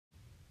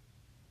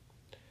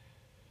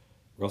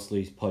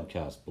Rossley's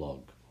podcast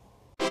blog.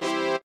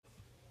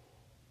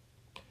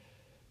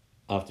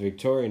 After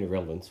Victorian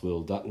irrelevance,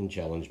 will Dutton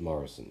challenge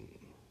Morrison?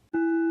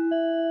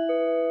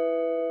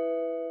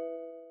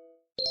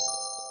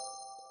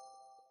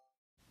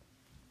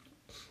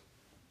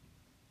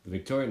 The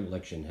Victorian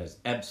election has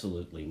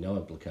absolutely no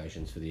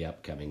implications for the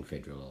upcoming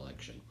federal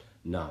election.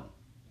 None.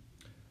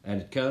 And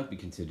it can't be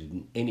considered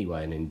in any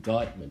way an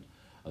indictment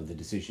of the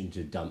decision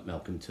to dump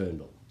Malcolm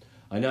Turnbull.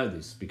 I know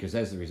this because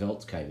as the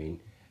results came in,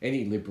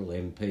 any Liberal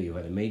MP who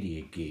had a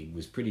media gig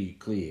was pretty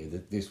clear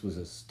that this was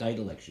a state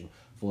election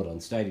fought on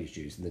state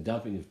issues, and the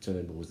dumping of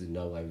Turnbull was in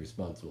no way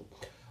responsible.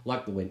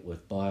 Like the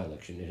Wentworth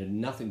by-election, it had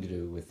nothing to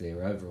do with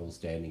their overall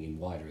standing in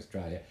wider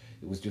Australia.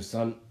 It was just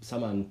some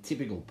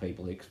untypical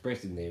people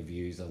expressing their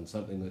views on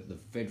something that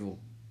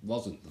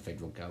wasn't the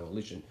federal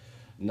coalition.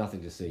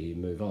 Nothing to see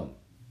him move on.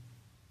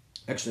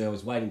 Actually, I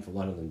was waiting for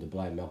one of them to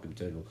blame Malcolm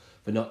Turnbull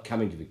for not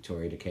coming to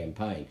Victoria to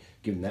campaign,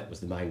 given that was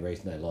the main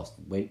reason they lost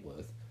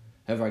Wentworth.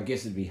 However, I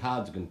guess it'd be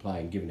hard to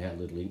complain given how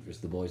little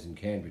interest the boys in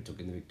Canberra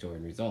took in the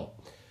Victorian result.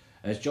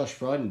 As Josh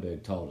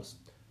Frydenberg told us,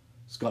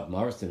 Scott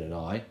Morrison and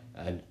I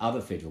and other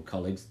federal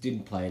colleagues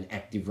didn't play an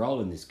active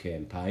role in this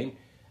campaign,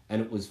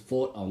 and it was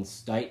fought on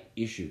state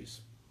issues.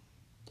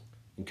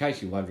 In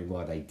case you're wondering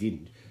why they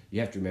didn't,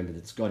 you have to remember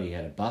that Scotty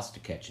had a bus to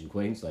catch in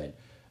Queensland,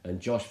 and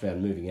Josh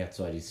found moving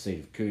outside his seat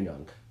of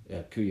Kooyong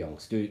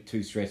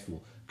too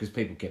stressful because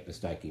people kept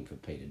mistaking him for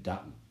Peter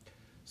Dutton.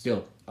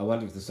 Still, I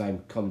wonder if the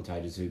same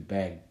commentators who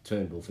bagged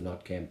Turnbull for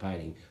not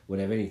campaigning would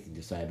have anything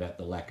to say about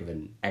the lack of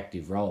an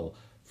active role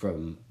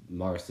from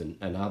Morrison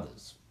and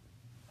others.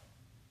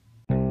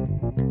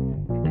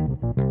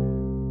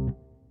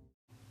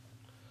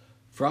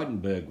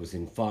 Frydenberg was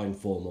in fine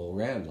form all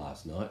round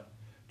last night,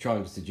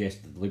 trying to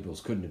suggest that the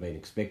Liberals couldn't have been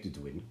expected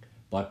to win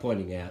by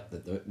pointing out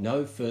that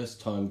no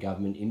first-time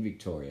government in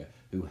Victoria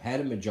who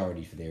had a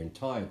majority for their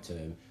entire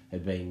term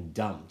had been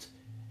dumped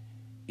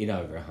in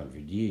over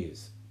 100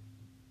 years.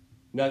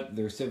 Note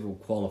there are several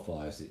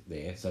qualifiers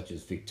there, such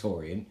as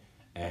Victorian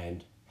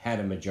and had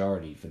a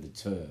majority for the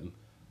term.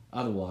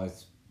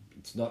 Otherwise,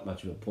 it's not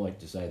much of a point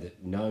to say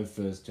that no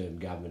first-term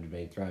government had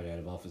been thrown out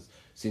of office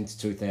since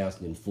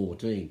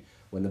 2014,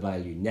 when the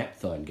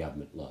Baillieu-Napthine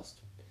government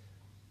lost.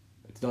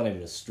 It's not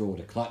even a straw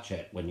to clutch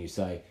at when you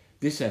say,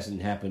 this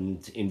hasn't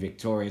happened in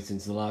Victoria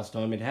since the last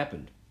time it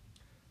happened.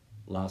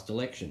 Last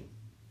election.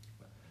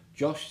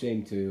 Josh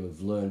seemed to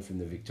have learned from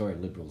the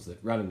Victorian Liberals that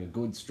running a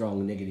good,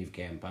 strong, negative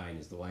campaign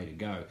is the way to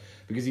go,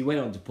 because he went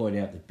on to point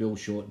out that Bill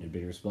Shorten had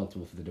been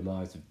responsible for the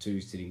demise of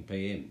 2 sitting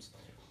PMs.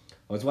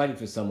 I was waiting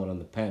for someone on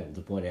the panel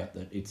to point out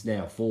that it's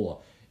now 4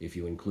 if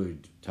you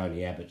include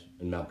Tony Abbott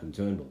and Malcolm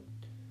Turnbull.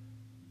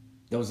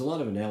 There was a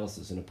lot of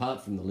analysis, and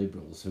apart from the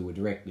Liberals who were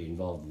directly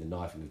involved in the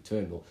knifing of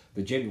Turnbull,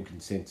 the general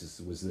consensus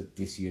was that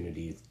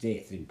disunity is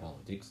death in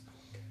politics.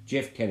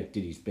 Jeff Kennett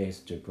did his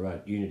best to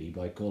promote unity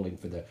by calling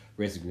for the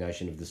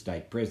resignation of the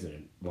state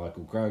president,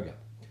 Michael Kroger.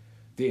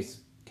 This,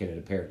 Kennett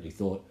apparently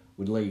thought,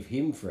 would leave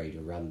him free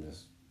to run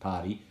this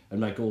party and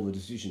make all the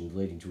decisions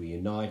leading to a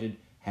united,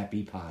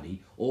 happy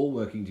party, all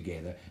working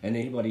together, and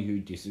anybody who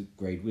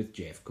disagreed with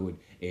Jeff could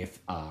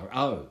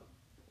FRO,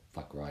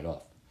 fuck right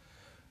off.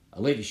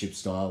 A leadership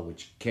style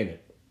which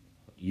Kennett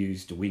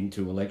used to win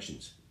 2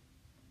 elections.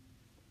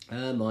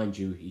 Mind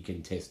you, he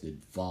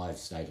contested 5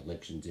 state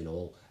elections in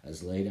all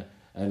as leader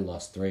and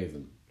lost 3 of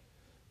them.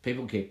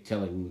 People kept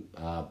telling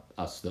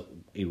us that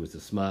he was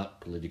a smart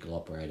political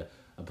operator,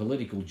 a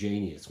political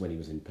genius when he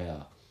was in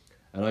power.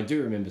 And I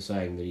do remember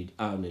saying that he'd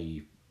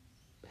only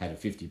had a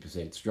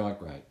 50%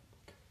 strike rate.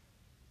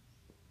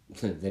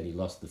 Then he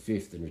lost the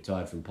 5th and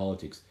retired from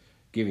politics,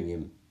 giving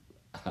him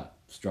a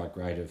strike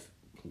rate of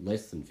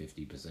less than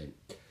 50%.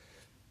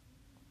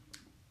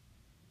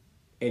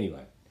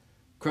 Anyway,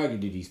 Kroger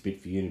did his bit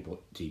for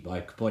unity by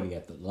pointing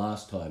out that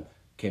last time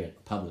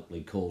Kennett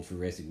publicly called for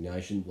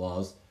resignation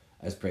was,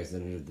 as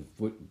president of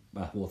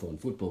the Hawthorn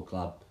Football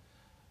Club,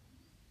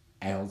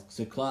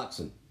 Alistair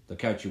Clarkson, the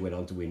coach who went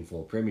on to win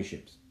 4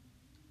 premierships.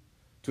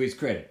 To his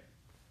credit,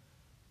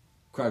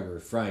 Kroger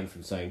refrained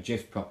from saying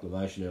Jeff's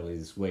proclamation earlier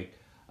this week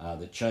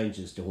that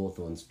changes to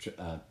Hawthorn's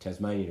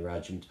Tasmanian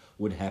arrangement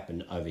would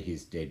happen over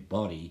his dead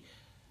body,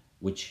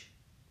 which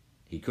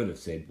he could have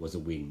said was a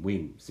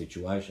win-win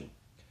situation.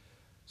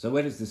 So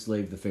where does this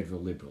leave the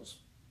federal Liberals?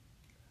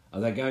 Are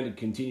they going to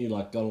continue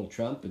like Donald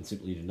Trump and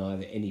simply deny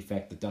any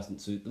fact that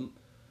doesn't suit them?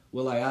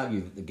 Will they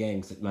argue that the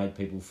gangs that made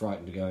people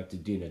frightened to go out to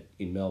dinner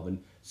in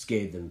Melbourne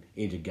scared them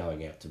into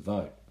going out to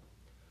vote?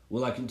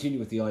 Will they continue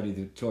with the idea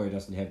that Victoria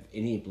doesn't have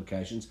any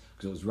implications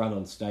because it was run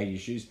on state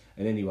issues,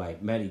 and anyway,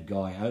 Matty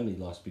Guy only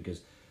lost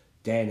because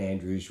Dan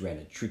Andrews ran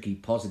a tricky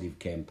positive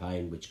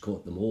campaign which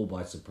caught them all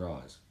by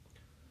surprise?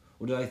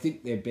 Or do they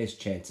think their best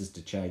chance is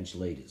to change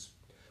leaders?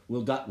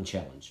 Will Dutton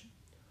challenge?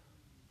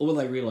 Or will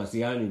they realise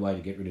the only way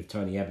to get rid of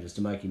Tony Abbott is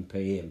to make him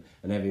PM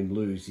and have him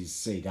lose his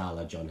seat a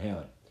la John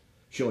Howard?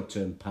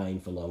 Short-term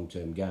pain for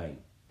long-term gain.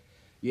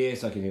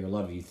 Yes, I can hear a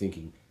lot of you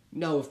thinking,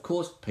 no, of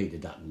course Peter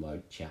Dutton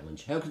won't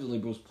challenge. How could the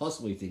Liberals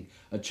possibly think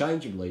a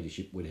change of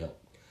leadership would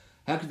help?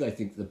 How could they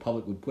think that the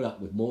public would put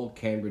up with more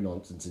Canberra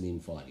nonsense and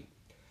infighting?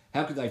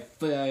 How could they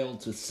fail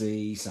to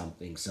see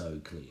something so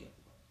clear?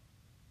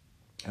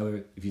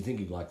 However, if you're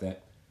thinking like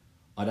that,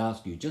 I'd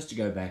ask you just to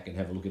go back and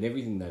have a look at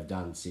everything they've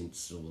done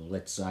since, or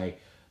let's say,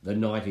 the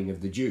knighting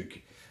of the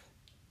Duke,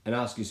 and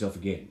ask yourself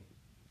again,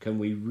 can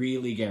we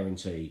really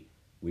guarantee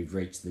we've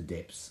reached the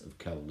depths of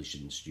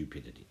coalition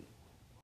stupidity?